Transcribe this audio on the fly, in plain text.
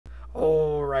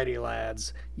Alrighty,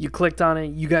 lads. You clicked on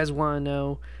it. You guys want to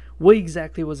know what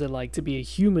exactly was it like to be a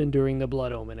human during the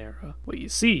Blood Omen era? Well, you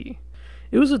see,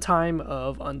 it was a time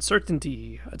of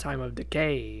uncertainty, a time of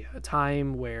decay, a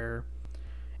time where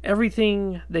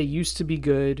everything that used to be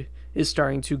good is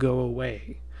starting to go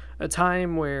away, a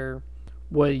time where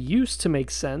what used to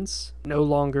make sense no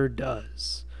longer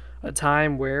does, a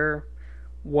time where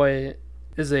what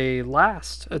is a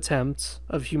last attempt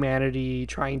of humanity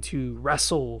trying to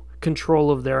wrestle control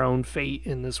of their own fate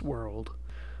in this world.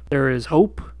 There is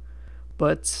hope,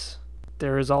 but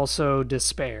there is also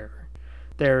despair.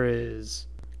 There is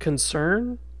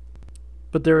concern,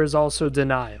 but there is also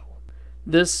denial.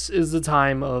 This is the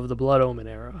time of the Blood Omen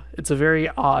era. It's a very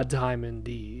odd time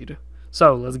indeed.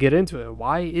 So let's get into it.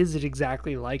 Why is it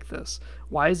exactly like this?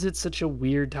 Why is it such a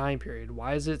weird time period?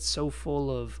 Why is it so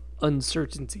full of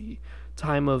uncertainty,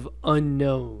 time of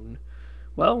unknown?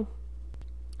 Well,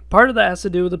 part of that has to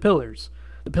do with the pillars.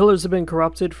 The pillars have been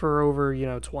corrupted for over,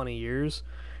 20 years,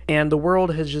 and the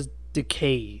world has just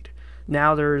decayed.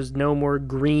 Now there's no more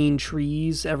green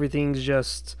trees. Everything's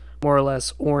just more or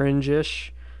less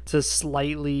orangish to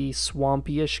slightly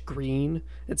swampy-ish green.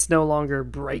 It's no longer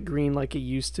bright green like it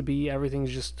used to be.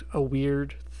 Everything's just a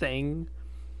weird thing.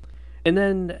 And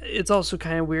then it's also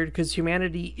kind of weird because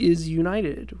humanity is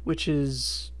united, which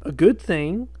is a good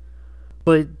thing,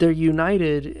 but they're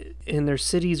united and their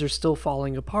cities are still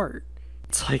falling apart.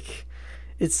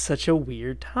 It's such a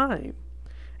weird time.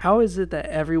 How is it that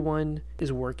everyone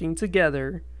is working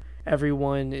together,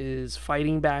 everyone is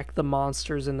fighting back the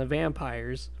monsters and the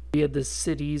vampires, yet the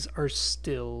cities are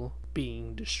still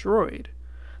being destroyed?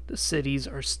 The cities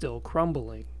are still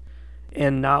crumbling.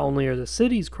 And not only are the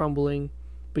cities crumbling,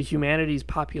 but humanity's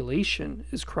population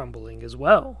is crumbling as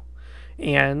well.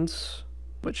 And,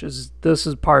 this is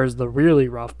the really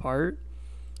rough part,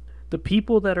 the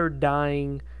people that are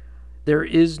dying, there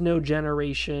is no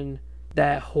generation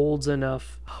that holds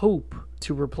enough hope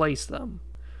to replace them.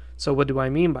 So what do I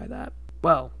mean by that?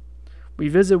 Well, we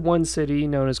visit one city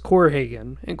known as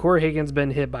Corhagen, and Corhagen's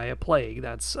been hit by a plague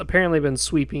that's apparently been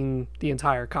sweeping the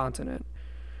entire continent.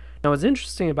 Now, what's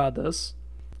interesting about this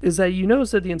is that you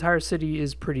notice that the entire city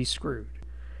is pretty screwed.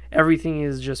 Everything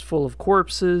is just full of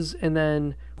corpses, and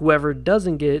then whoever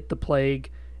doesn't get the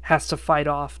plague has to fight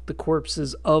off the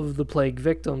corpses of the plague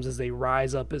victims as they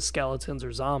rise up as skeletons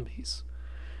or zombies.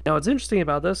 Now, what's interesting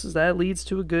about this is that it leads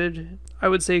to a good, I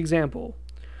would say, example.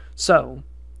 So,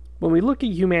 when we look at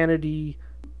humanity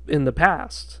in the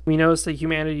past, we notice that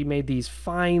humanity made these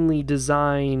finely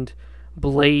designed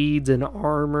blades and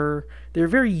armor. They're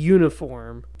very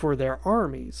uniform for their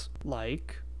armies,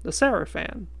 like the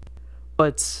Seraphan.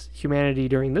 But humanity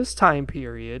during this time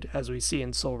period, as we see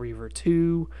in Soul Reaver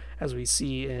 2, as we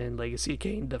see in Legacy of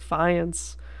Kain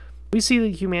Defiance, we see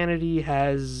that humanity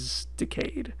has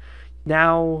decayed.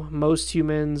 Now, most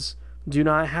humans do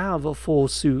not have a full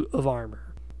suit of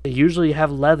armor. They usually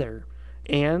have leather,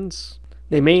 and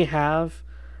they may have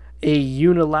a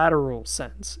unilateral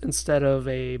sense instead of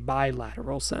a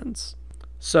bilateral sense.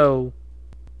 So,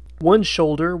 one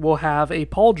shoulder will have a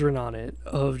pauldron on it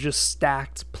of just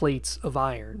stacked plates of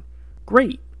iron.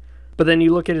 Great. But then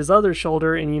you look at his other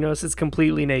shoulder and you notice it's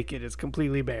completely naked. It's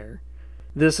completely bare.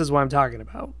 This is what I'm talking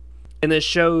about. And this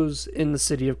shows in the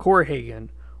city of Corhagen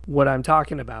what I'm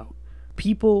talking about.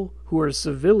 People who are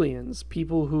civilians,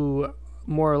 people who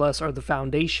more or less are the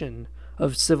foundation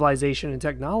of civilization and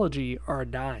technology, are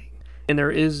dying. And there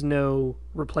is no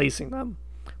replacing them.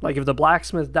 Like if the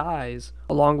blacksmith dies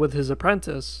along with his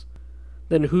apprentice,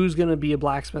 then who's going to be a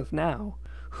blacksmith now?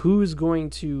 Who's going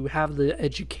to have the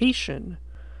education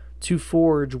to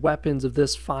forge weapons of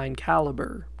this fine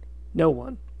caliber? No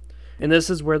one. And this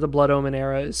is where the Blood Omen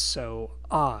era is so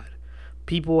odd.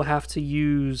 People have to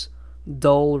use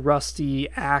dull, rusty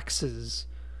axes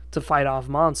to fight off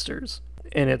monsters.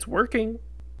 And it's working.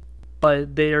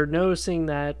 But they are noticing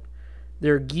that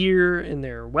their gear and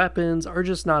their weapons are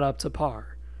just not up to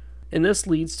par. And this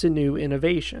leads to new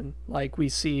innovation, like we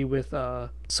see with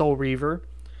Soul Reaver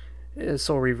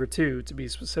 2 to be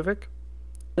specific.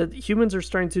 That humans are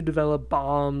starting to develop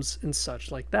bombs and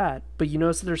such like that, but you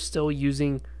notice that they're still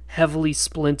using heavily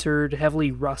splintered,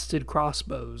 heavily rusted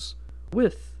crossbows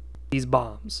with these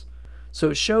bombs. So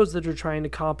it shows that they're trying to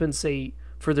compensate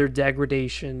for their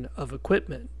degradation of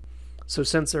equipment. So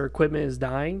since their equipment is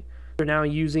dying, they're now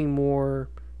using more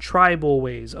tribal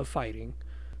ways of fighting.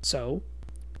 So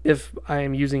if I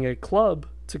am using a club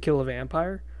to kill a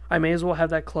vampire, I may as well have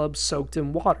that club soaked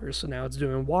in water, so now it's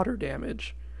doing water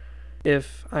damage.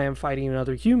 If I am fighting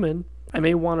another human, I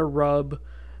may want to rub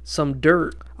some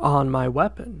dirt on my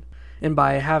weapon. And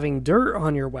by having dirt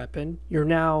on your weapon, you're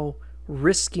now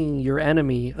risking your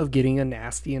enemy of getting a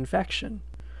nasty infection.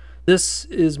 This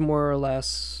is more or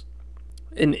less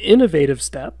an innovative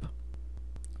step,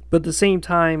 but at the same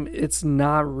time, it's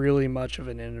not really much of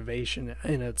an innovation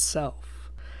in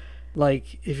itself.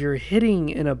 Like, if you're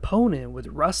hitting an opponent with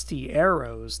rusty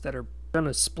arrows that are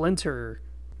gonna splinter,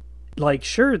 like,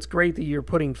 sure, it's great that you're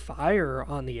putting fire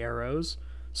on the arrows,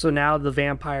 so now the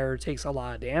vampire takes a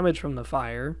lot of damage from the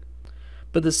fire,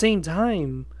 but at the same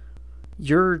time,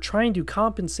 you're trying to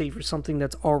compensate for something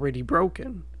that's already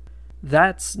broken.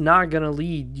 That's not going to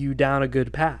lead you down a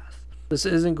good path. This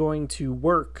isn't going to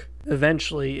work.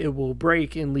 Eventually, it will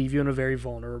break and leave you in a very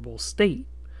vulnerable state.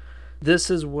 This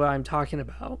is what I'm talking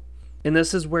about. And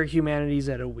this is where humanity's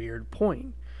at a weird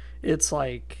point. It's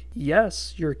like,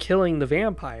 yes, you're killing the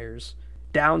vampires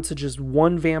down to just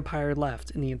one vampire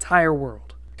left in the entire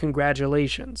world.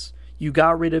 Congratulations. You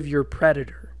got rid of your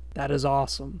predator. That is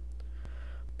awesome.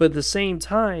 But at the same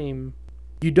time,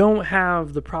 you don't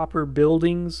have the proper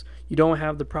buildings, you don't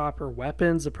have the proper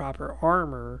weapons, the proper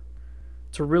armor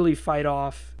to really fight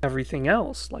off everything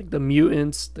else, like the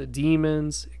mutants, the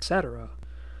demons, etc.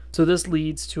 So this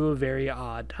leads to a very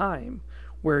odd time,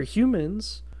 where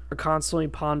humans are constantly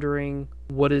pondering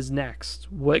what is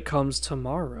next, what comes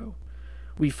tomorrow.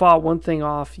 We fought one thing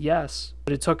off, yes,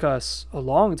 but it took us a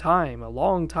long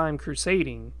time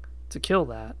crusading to kill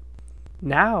that.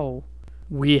 Now,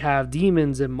 we have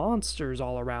demons and monsters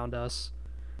all around us,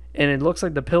 and it looks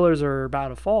like the pillars are about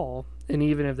to fall, and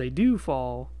even if they do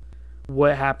fall,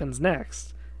 what happens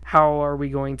next? How are we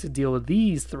going to deal with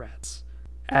these threats?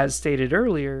 As stated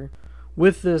earlier,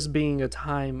 with this being a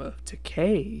time of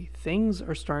decay, things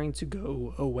are starting to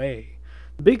go away.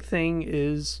 The big thing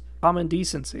is common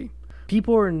decency.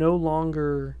 People are no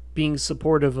longer being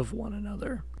supportive of one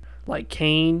another. Like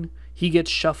Kain, he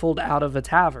gets shuffled out of a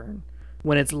tavern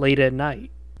when it's late at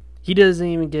night. He doesn't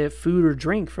even get food or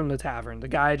drink from the tavern. The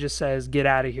guy just says, "Get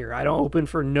out of here. I don't open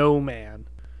for no man."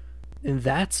 And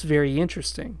that's very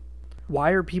interesting.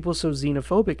 Why are people so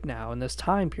xenophobic now in this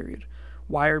time period?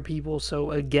 Why are people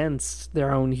so against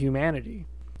their own humanity?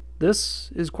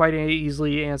 This is quite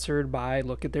easily answered by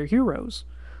look at their heroes.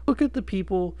 Look at the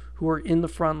people who are in the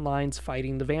front lines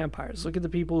fighting the vampires. Look at the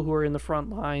people who are in the front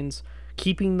lines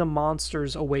keeping the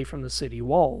monsters away from the city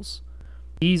walls.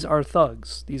 These are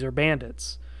thugs. These are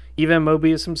bandits. Even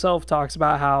Mobius himself talks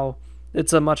about how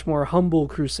it's a much more humble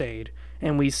crusade,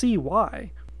 and we see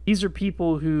why. These are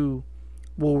people who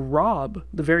will rob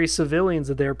the very civilians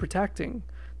that they're protecting.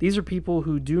 These are people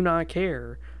who do not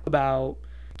care about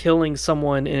killing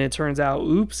someone and it turns out,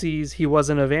 oopsies, he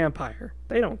wasn't a vampire.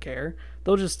 They don't care.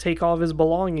 They'll just take all of his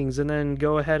belongings and then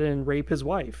go ahead and rape his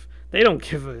wife. They don't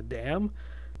give a damn.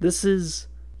 This is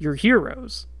your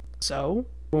heroes. So,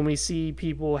 when we see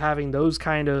people having those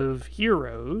kind of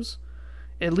heroes,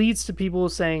 it leads to people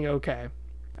saying, okay,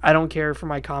 I don't care for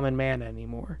my common man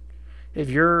anymore. If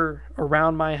you're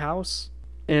around my house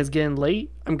and it's getting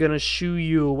late, I'm going to shoo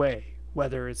you away,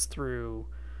 whether it's through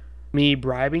me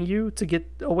bribing you to get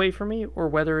away from me or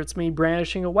whether it's me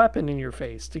brandishing a weapon in your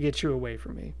face to get you away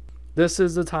from me. This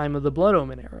is the time of the Blood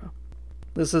Omen Era.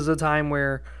 This is a time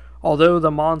where, although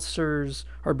the monsters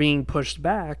are being pushed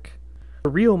back, the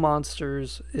real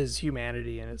monsters is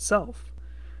humanity in itself.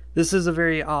 This is a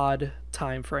very odd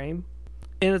time frame,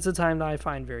 and it's a time that I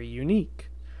find very unique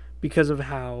because of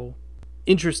how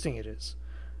interesting it is.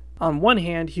 On one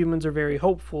hand, humans are very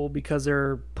hopeful because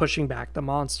they're pushing back the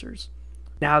monsters.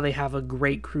 Now they have a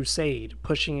great crusade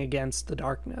pushing against the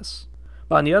darkness.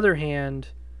 But on the other hand,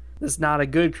 it's not a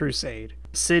good crusade.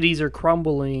 Cities are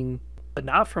crumbling, but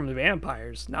not from the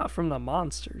vampires, not from the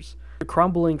monsters. They're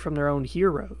crumbling from their own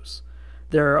heroes.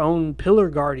 Their own pillar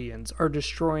guardians are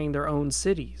destroying their own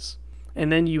cities.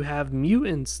 And then you have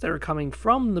mutants that are coming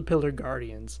from the pillar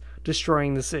guardians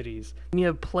destroying the cities. And you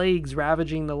have plagues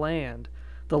ravaging the land.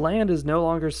 The land is no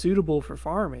longer suitable for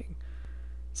farming.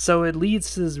 So it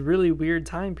leads to this really weird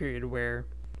time period where,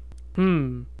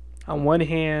 on one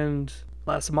hand,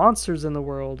 less monsters in the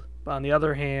world, but on the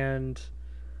other hand,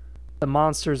 the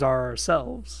monsters are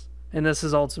ourselves. And this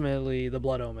is ultimately the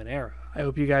Blood Omen Era. I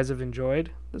hope you guys have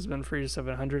enjoyed. This has been Free to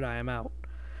 700. I am out.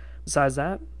 Besides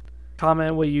that,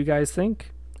 comment what you guys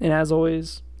think. And as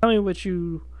always, tell me what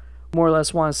you more or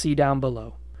less want to see down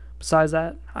below. Besides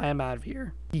that, I am out of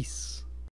here. Peace.